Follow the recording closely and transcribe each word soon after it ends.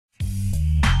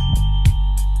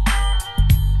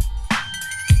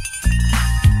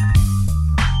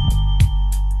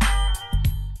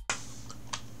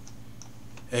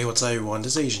What's up everyone,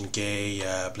 this is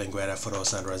AznKei, playing GTA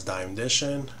San Andreas Dime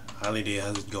Edition. How's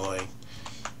it going?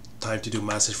 Time to do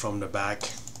message from the back.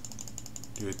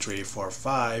 Do 3, 4,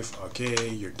 5. Okay,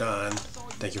 you're done.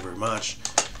 Thank you very much.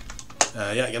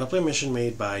 Yeah, gonna play a mission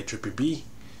made by TrippyB,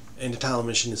 and the title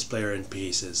mission is Player in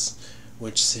Pieces,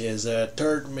 which is a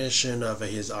third mission of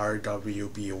his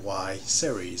RWBY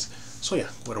series. So yeah,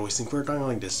 without wasting further time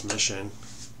on this mission,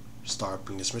 start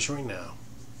playing this mission right now.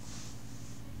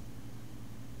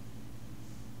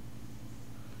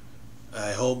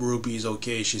 I hope RWBY is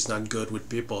okay. She's not good with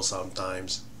people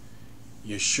sometimes.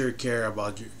 You sure care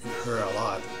about her a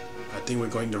lot. I think we're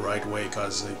going the right way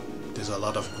because there's a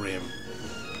lot of Grim.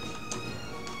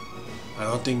 I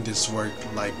don't think this worked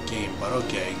like game, but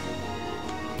okay.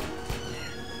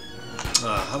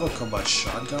 How about combat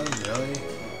shotgun? Really?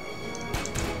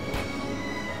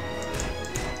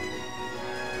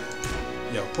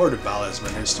 Yo, poor the balance,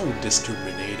 man. They're so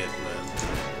discriminated, man.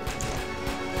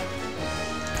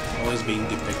 Always being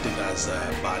depicted as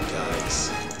bad guys,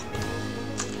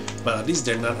 but at least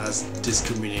they're not as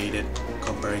discriminated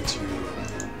comparing to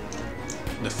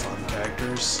the fun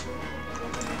characters.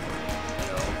 You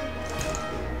know?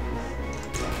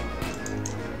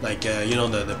 Like you know,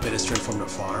 the pedestrian from the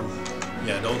farm.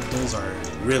 Yeah, those are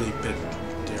really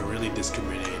they're really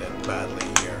discriminated badly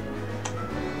here.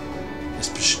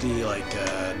 Especially like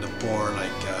the poor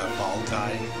bald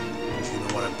guy, if you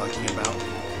know what I'm talking about.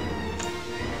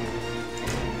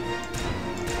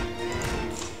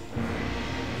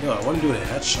 Yo, I want to do a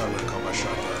headshot with a combat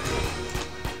shotgun.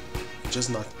 Just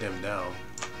knock them down.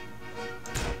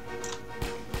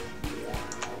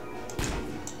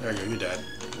 There you go, you're dead.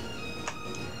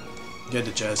 Get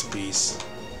the chest piece.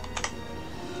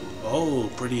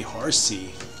 Oh, pretty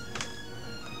horsey.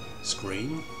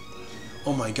 Scream?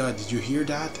 Oh my god, did you hear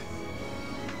that?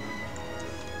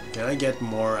 Can I get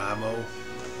more ammo?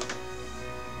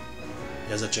 He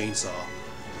has a chainsaw.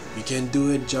 You can do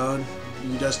it, John.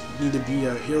 You just need to be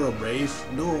a hero brave.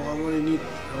 No, I only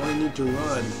need to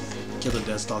run. Kill the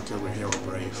Deathstalker with hero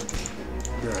brave.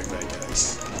 Be right back,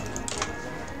 guys.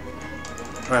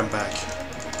 Alright, I'm back.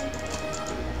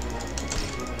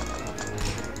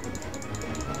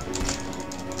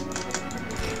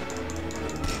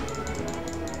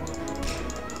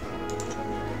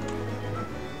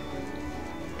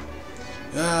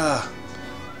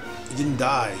 He didn't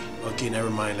die. Okay,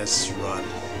 never mind. Let's run.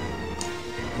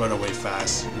 Run away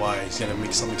fast. Why? He's gonna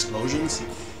make some explosions?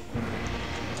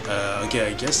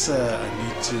 Okay, I guess I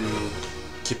need to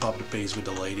keep up the pace with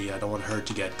the lady. I don't want her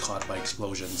to get caught by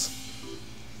explosions.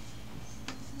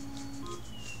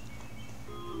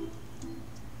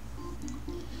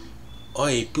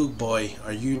 Oi, Pook Boy,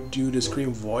 are you do the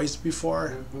scream voice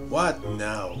before? What?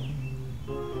 No.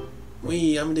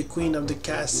 Wee, I'm the queen of the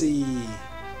Cassie.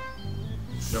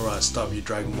 Nora, stop, you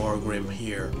drag more Grim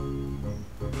here.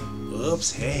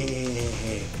 Oops,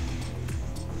 hey.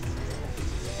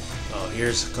 Oh,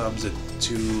 here comes the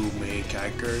two main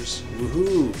characters.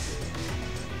 Woohoo!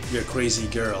 You're a crazy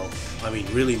girl. I mean,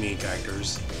 really main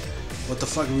characters. What the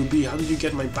fuck, RWBY? How did you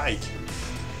get my bike?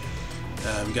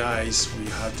 Guys, we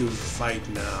have to fight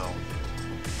now.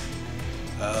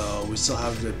 We still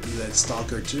have the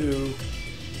stalker too.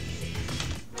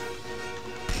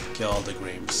 Kill all the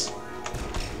Grims.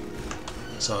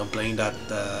 So I'm playing that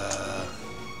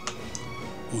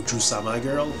Uju-sama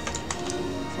girl.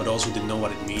 For those who didn't know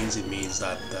what it means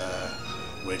that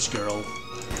rich girl,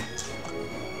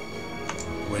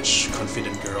 rich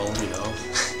confident girl, you know.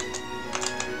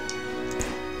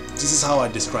 This is how I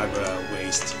describe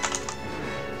Weiss.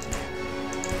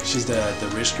 She's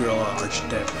the rich girl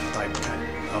archetype type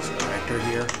of character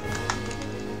here.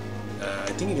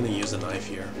 I think I'm gonna use a knife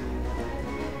here.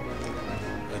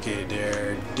 Okay,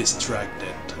 they're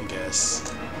distracted, I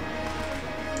guess.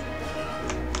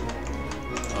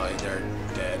 Oh, they're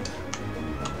dead.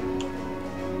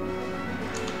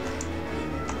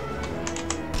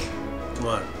 Come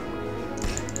on.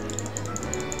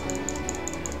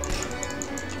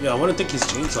 Yeah, I want to take his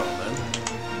chainsaw, man.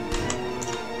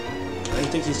 Can I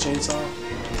take his chainsaw?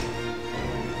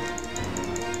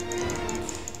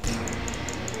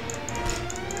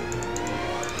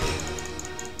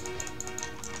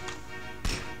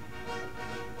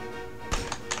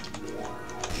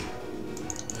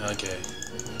 Okay.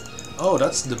 Oh,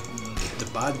 that's the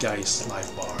bad guy's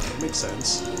life bar. That makes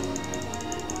sense.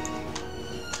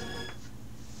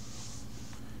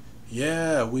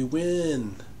 Yeah, we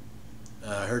win.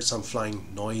 I heard some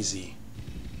flying noisy.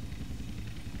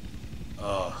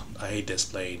 Oh, I hate this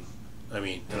plane. I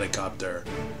mean, helicopter.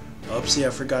 Oopsie, I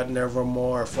forgot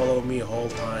Nevermore. Follow me whole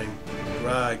time.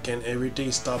 Right, can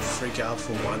everything stop freak out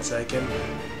for 1 second?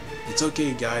 It's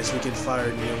okay guys, we can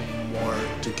fire Neo more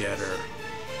together.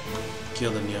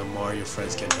 Kill the Neo more, your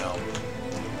friends can help.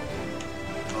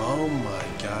 Oh my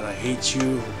god, I hate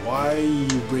you. Why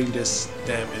you bring this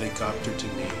damn helicopter to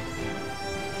me?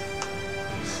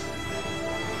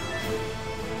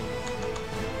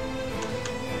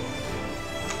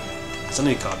 It's an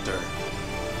helicopter.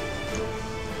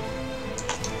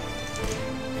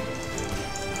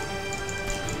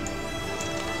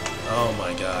 Oh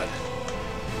my god.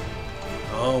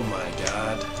 Oh my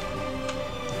god.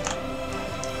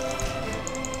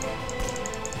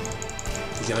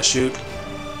 He's gonna shoot.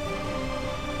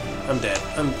 I'm dead.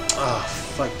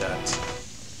 Fuck that.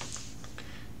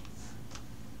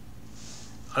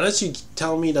 Unless you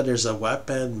tell me that there's a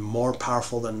weapon more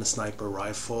powerful than the sniper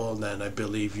rifle, then I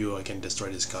believe you I can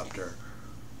destroy this copter.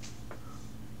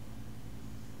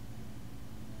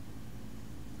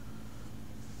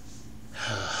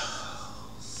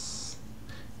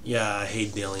 Yeah, I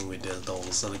hate dealing with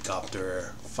those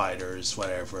helicopter fighters,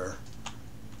 whatever.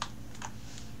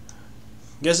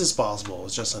 Guess it's possible,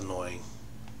 it's just annoying.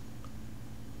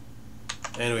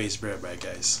 Anyways, be right back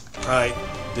guys. Alright,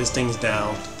 this thing's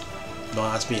down. Don't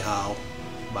ask me how,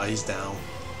 but he's down.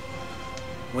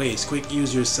 Wait, quick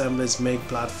use your semblance, make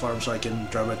platform so I can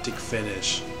dramatic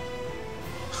finish.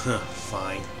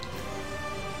 Fine.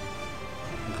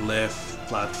 Glyph,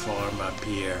 platform,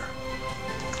 appear.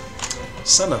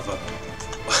 Son of a...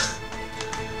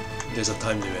 There's a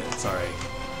time limit, sorry.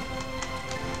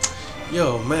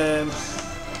 Yo, man.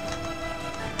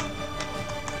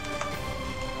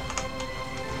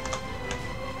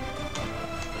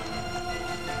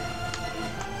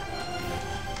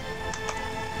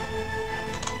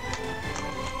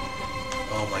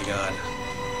 Oh my god.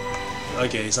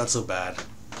 Okay, it's not so bad.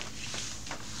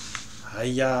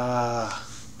 Hiya.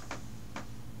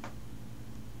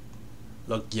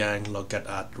 Look Yang, look at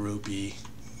RWBY.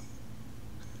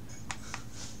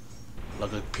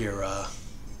 Look at Pira.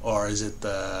 Or is it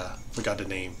forgot the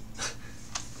name.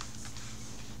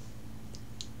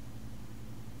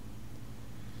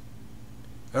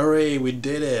 Hooray, we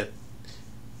did it!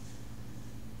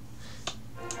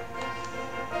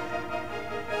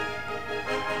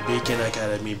 Beacon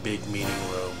Academy big meeting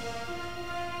room.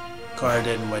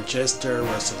 Carden, Manchester,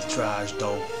 Russell Trash,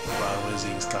 Dope,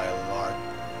 Promising Skylark.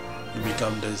 You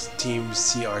become the team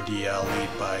CRDL lead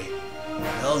by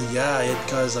hell yeah, it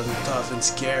cause I'm tough and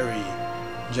scary.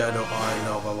 Jano R,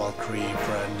 Nova Valkyrie,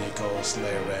 Brand Nichols,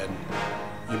 Laren.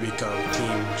 You become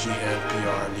team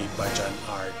GNPR lead by John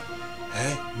Art.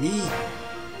 Eh? Me?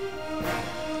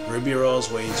 Ruby Rose,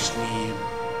 Wage Me,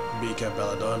 Bika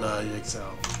Belladonna, you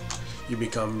excel. You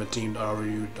become a team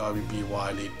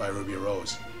RWBY lead by Ruby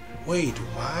Rose. Wait,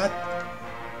 what?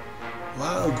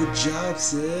 Wow, good job,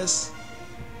 sis.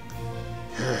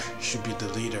 Should be the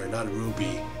leader, not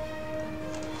Ruby.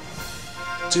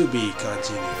 To be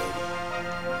continued.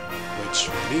 Which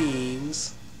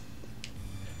means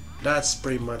that's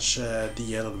pretty much the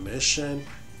end of the mission.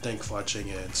 Thanks for watching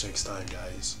and see you next time,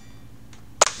 guys.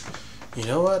 You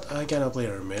know what? I gotta play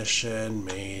a mission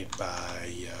made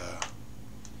by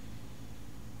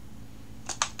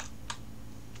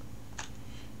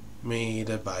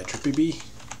TrippyB,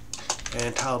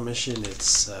 and how mission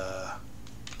it's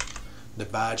the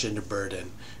badge and the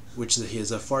burden, which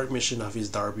is a fourth mission of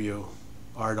his RWBY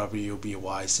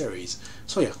series.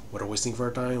 So yeah, without wasting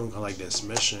further time, I like this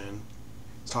mission.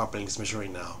 Start playing this mission right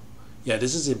now. Yeah,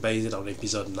 this is based on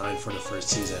episode 9 for the first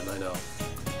season, I know.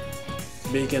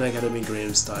 Bacon Academy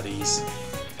Grim Studies.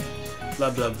 Blah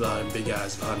blah blah, and Big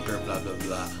Ass Hunter, blah blah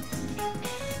blah.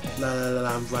 La la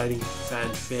la, I'm writing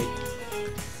fanfic.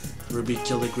 Ruby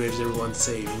kill the graves, everyone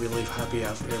safe. We live happy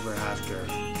ever after.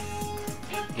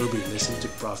 Ruby, listen to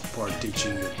Prof. Port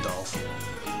teaching you Dolph.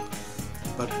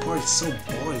 But Port is so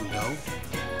boring though.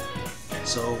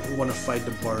 So who wanna fight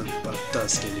the board but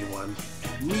dusk anyone?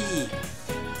 Me!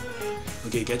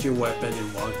 Okay, get your weapon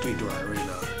and walk to the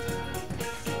arena.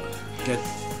 Get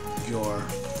your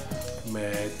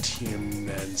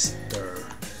maintenance.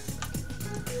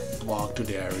 Walk to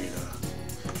the arena.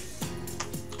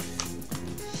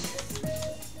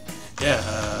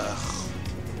 Yeah,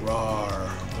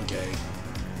 roar. Okay.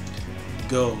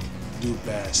 Go, do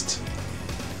best.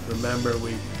 Remember,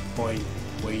 we point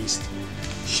waste.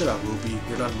 Shut up, Ruby.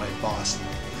 You're not my boss.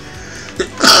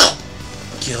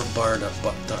 Kill Bard at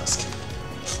butt dusk.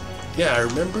 Yeah, I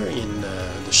remember in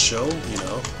the show, you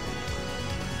know,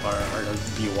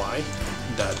 RWBY,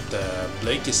 that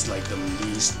Blake is like the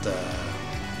least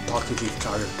talkative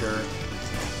character.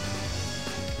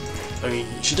 I mean,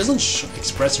 she doesn't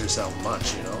express herself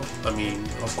much, you know. I mean,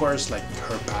 of course, like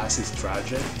her past is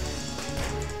tragic,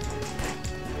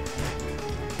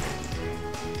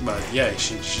 But yeah,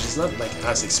 she's not like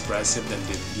as expressive than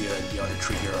the other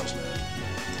three girls, man.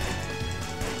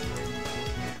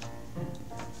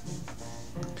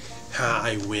 Ha,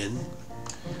 I win.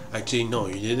 Actually, no,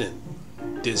 you didn't.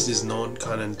 This is not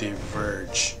gonna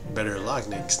diverge. Better luck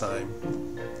next time.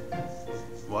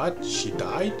 What? She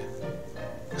died?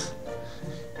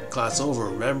 Class over.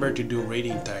 Remember to do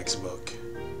reading textbook.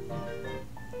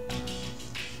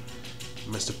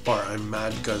 Mr. Parr, I'm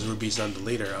mad because Ruby's not the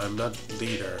leader. I'm not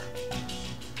leader.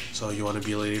 So you want to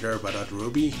be a leader but not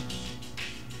Ruby?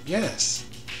 Yes.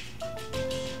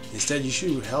 Instead, you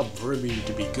should help Ruby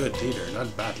to be good leader,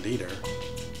 not bad leader.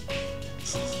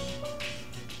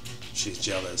 She's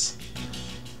jealous.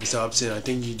 Mr. Upson, I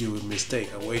think you do a mistake.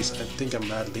 Weiss, I think I'm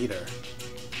bad leader.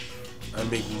 I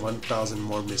make 1,000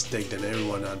 more mistake than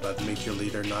everyone else, but make your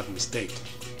leader not mistake.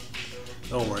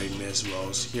 Don't worry, Miss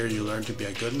Rose. Here you learn to be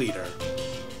a good leader.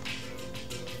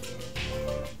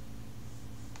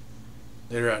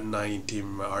 Later at night in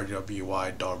Team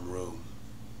RWBY dorm room.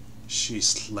 She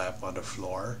slept on the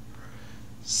floor.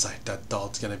 Sight, that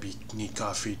doll's gonna need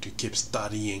coffee to keep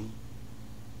studying.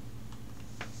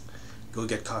 Go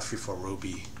get coffee for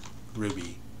Ruby.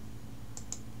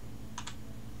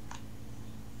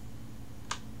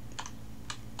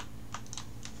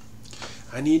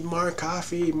 I need more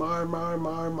coffee. More.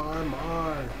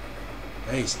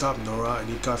 Hey, stop, Nora. I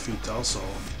need coffee also.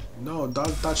 No,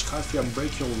 don't touch coffee and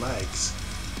break your legs.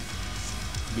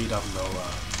 Beat up Nora.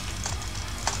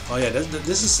 Oh yeah,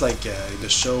 this is like the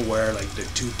show where like the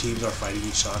two teams are fighting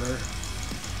each other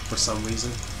for some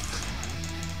reason.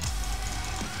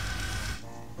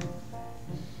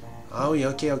 Oh yeah,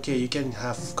 okay, you can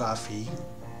have coffee.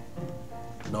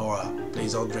 Nora,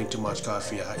 please don't drink too much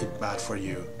coffee. It's bad for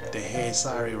you. Hey,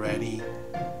 sorry, ready?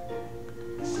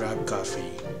 Grab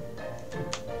coffee.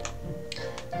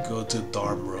 Go to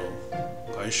dorm room.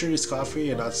 Are you sure it's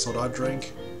coffee and not soda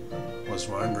drink? Was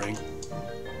wondering.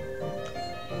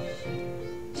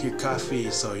 Here, coffee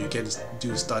so you can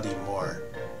study more.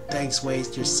 Thanks,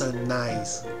 Weiss, you're so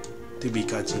nice. To be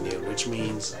continued, which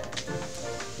means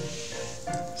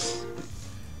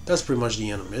that's pretty much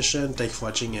the end of the mission. Thanks for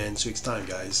watching and see you next time,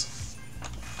 guys.